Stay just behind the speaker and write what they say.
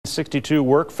1962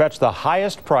 work fetched the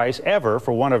highest price ever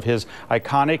for one of his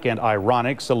iconic and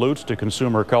ironic salutes to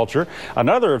consumer culture.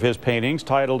 Another of his paintings,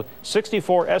 titled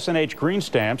 64 S&H Green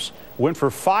Stamps, went for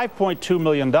 $5.2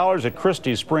 million at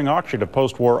Christie's spring auction of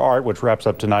post-war art, which wraps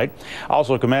up tonight.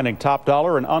 Also commanding top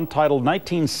dollar, an untitled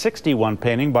 1961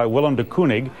 painting by Willem de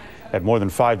Kooning at more than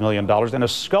 $5 million, and a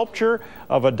sculpture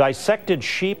of a dissected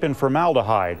sheep in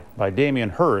formaldehyde by Damien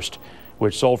Hirst,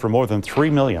 which sold for more than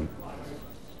 $3 million.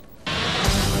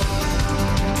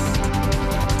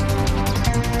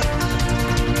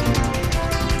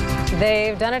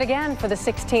 They've done it again for the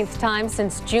 16th time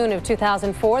since June of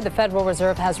 2004. The Federal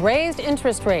Reserve has raised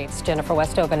interest rates. Jennifer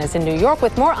Westoven is in New York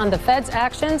with more on the Fed's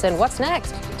actions and what's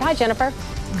next. Hi, Jennifer.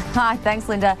 Hi, thanks,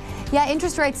 Linda. Yeah,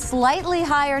 interest rates slightly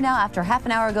higher now after half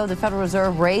an hour ago, the Federal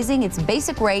Reserve raising its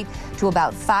basic rate to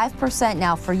about 5%.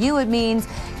 Now, for you, it means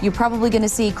you're probably going to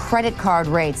see credit card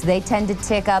rates. They tend to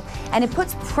tick up, and it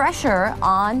puts pressure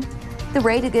on the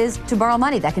rate it is to borrow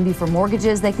money. That can be for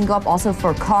mortgages. They can go up also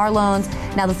for car loans.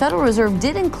 Now, the Federal Reserve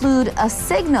did include a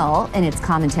signal in its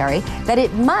commentary that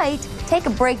it might take a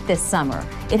break this summer.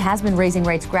 It has been raising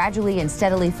rates gradually and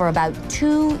steadily for about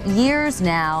 2 years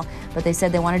now, but they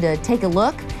said they wanted to take a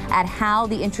look at how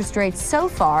the interest rates so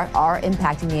far are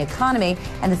impacting the economy,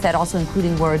 and the Fed also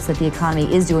including words that the economy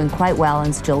is doing quite well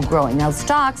and still growing. Now,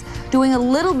 stocks doing a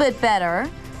little bit better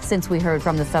since we heard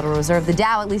from the Federal Reserve. The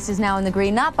Dow at least is now in the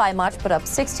green, not by much, but up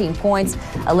 16 points,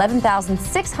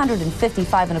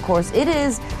 11,655, and of course it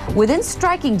is within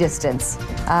striking distance,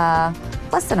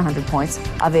 less than 100 points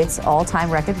of its all-time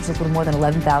record, which is a little more than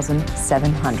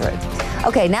 11,700.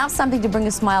 Okay, now something to bring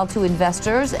a smile to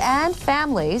investors and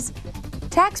families.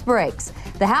 Tax breaks.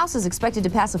 The House is expected to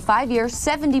pass a 5-year,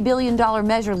 $70 billion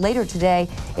measure later today.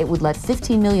 It would let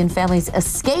 15 million families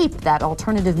escape that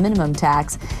alternative minimum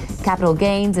tax. Capital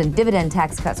gains and dividend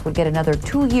tax cuts would get another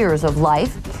 2 years of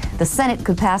life. The Senate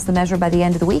could pass the measure by the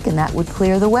end of the week, and that would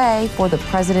clear the way for the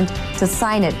president to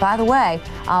sign it. By the way,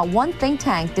 one think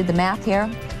tank did the math here.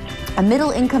 A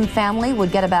middle-income family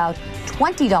would get about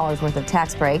 $20 worth of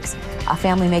tax breaks. A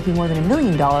family making more than $1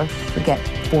 million would get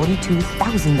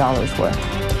 $42,000 worth.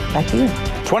 Back to you.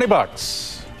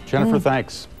 $20. Jennifer,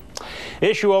 thanks.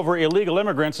 Issue over illegal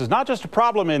immigrants is not just a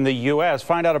problem in the U.S.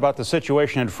 Find out about the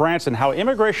situation in France and how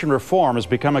immigration reform has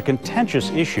become a contentious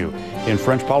issue in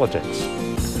French politics.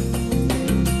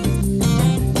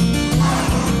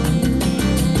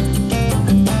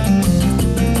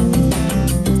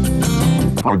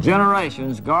 For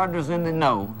generations, gardeners in the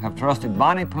know have trusted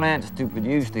bonnie plants to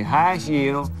produce the highest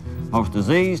yield, most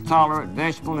disease-tolerant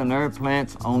vegetable and herb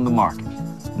plants on the market.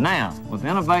 Now, with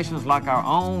innovations like our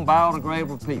own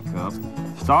biodegradable peat cup,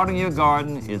 starting your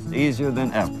garden is easier than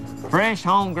ever. Fresh,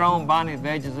 homegrown bonnie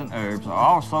veggies and herbs are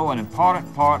also an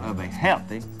important part of a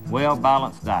healthy,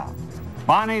 well-balanced diet.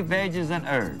 Bonnie veggies and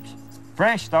herbs.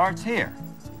 Fresh starts here.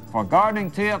 For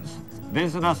gardening tips,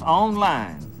 visit us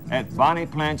online at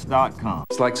bonnieplants.com.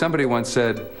 It's like somebody once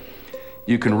said,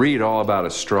 you can read all about a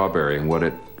strawberry and what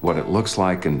it looks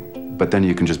like, but then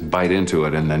you can just bite into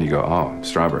it and then you go, oh,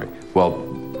 strawberry. Well,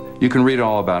 you can read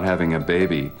all about having a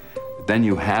baby, then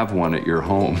you have one at your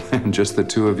home, and just the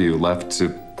two of you left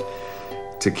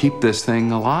to keep this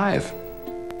thing alive.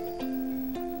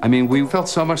 I mean, we felt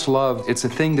so much love. It's a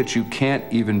thing that you can't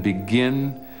even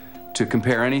begin to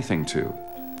compare anything to.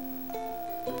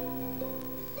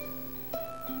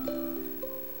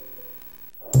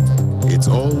 It's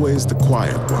always the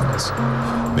quiet ones.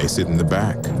 They sit in the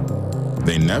back.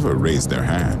 They never raise their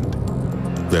hand.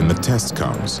 Then the test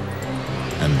comes,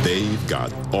 and they've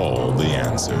got all the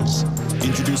answers.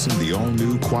 Introducing the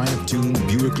all-new quiet-tuned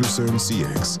Buick Lucerne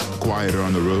CX. Quieter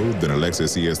on the road than a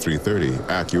Lexus ES330,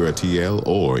 Acura TL,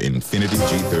 or Infiniti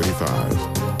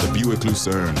G35. The Buick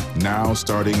Lucerne, now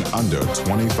starting under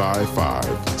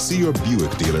 $25,500. See your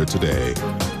Buick dealer today.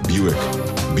 Buick,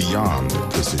 beyond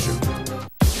precision.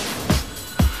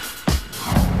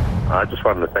 I just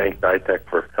wanted to thank DiTech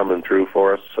for coming through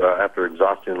for us after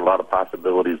exhausting a lot of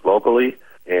possibilities locally.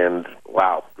 And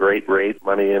wow, great rate,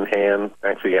 money in hand.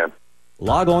 Thanks again.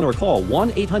 Log on or call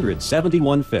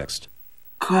 1-800-71-FIXED.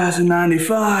 Class of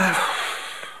 95.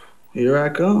 Here I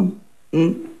come.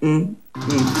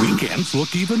 Weekends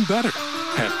look even better.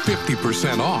 Have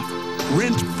 50% off.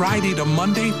 Rent Friday to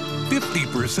Monday,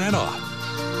 50% off.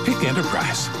 Pick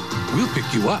Enterprise. We'll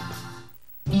pick you up.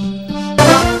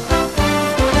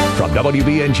 From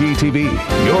WBNG TV,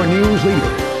 your news leader,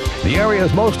 the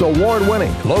area's most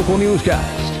award-winning local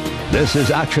newscast. This is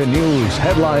Action News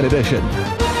Headline Edition.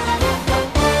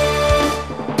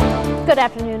 Good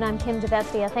afternoon, I'm Kim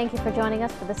DeBestia. Thank you for joining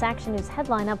us for this Action News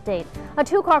headline update. A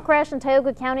two-car crash in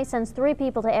Tioga County sends 3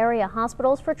 people to area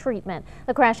hospitals for treatment.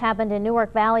 The crash happened in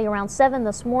Newark Valley around 7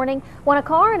 this morning when a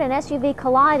car and an SUV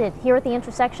collided here at the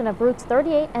intersection of routes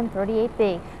 38 and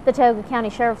 38B. The Tioga County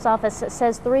Sheriff's Office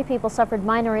says 3 people suffered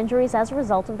minor injuries as a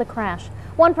result of the crash.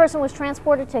 1 person was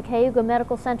transported to Cayuga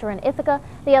Medical Center in Ithaca.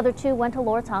 The other 2 went to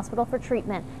Lourdes Hospital for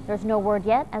treatment. There's no word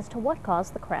yet as to what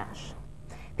caused the crash.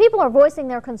 People are voicing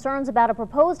their concerns about a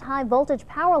proposed high-voltage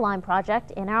power line project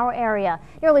in our area.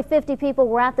 Nearly 50 people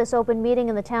were at this open meeting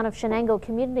in the town of Shenango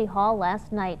Community Hall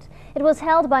last night. It was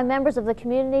held by members of the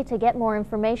community to get more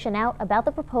information out about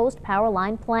the proposed power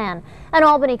line plan. An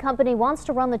Albany company wants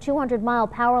to run the 200-mile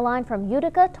power line from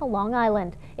Utica to Long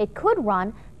Island. It could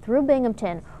run through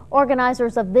Binghamton.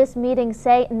 Organizers of this meeting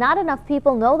say not enough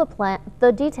people know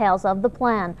the details of the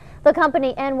plan. The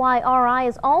company NYRI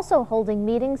is also holding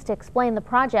meetings to explain the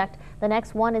project. The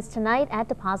next one is tonight at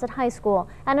Deposit High School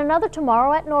and another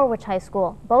tomorrow at Norwich High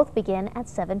School. Both begin at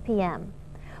 7 p.m.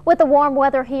 With the warm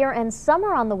weather here and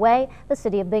summer on the way, the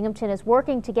city of Binghamton is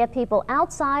working to get people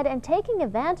outside and taking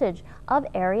advantage of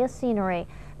area scenery.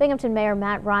 Binghamton Mayor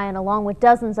Matt Ryan, along with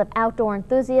dozens of outdoor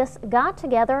enthusiasts, got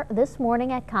together this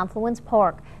morning at Confluence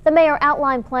Park. The mayor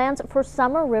outlined plans for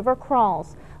summer river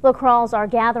crawls. The crawls are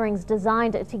gatherings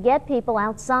designed to get people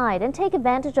outside and take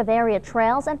advantage of area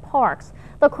trails and parks.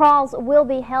 The crawls will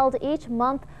be held each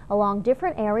month along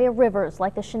different area rivers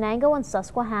like the Shenango and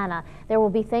Susquehanna. There will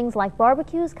be things like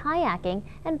barbecues, kayaking,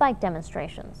 and bike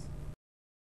demonstrations.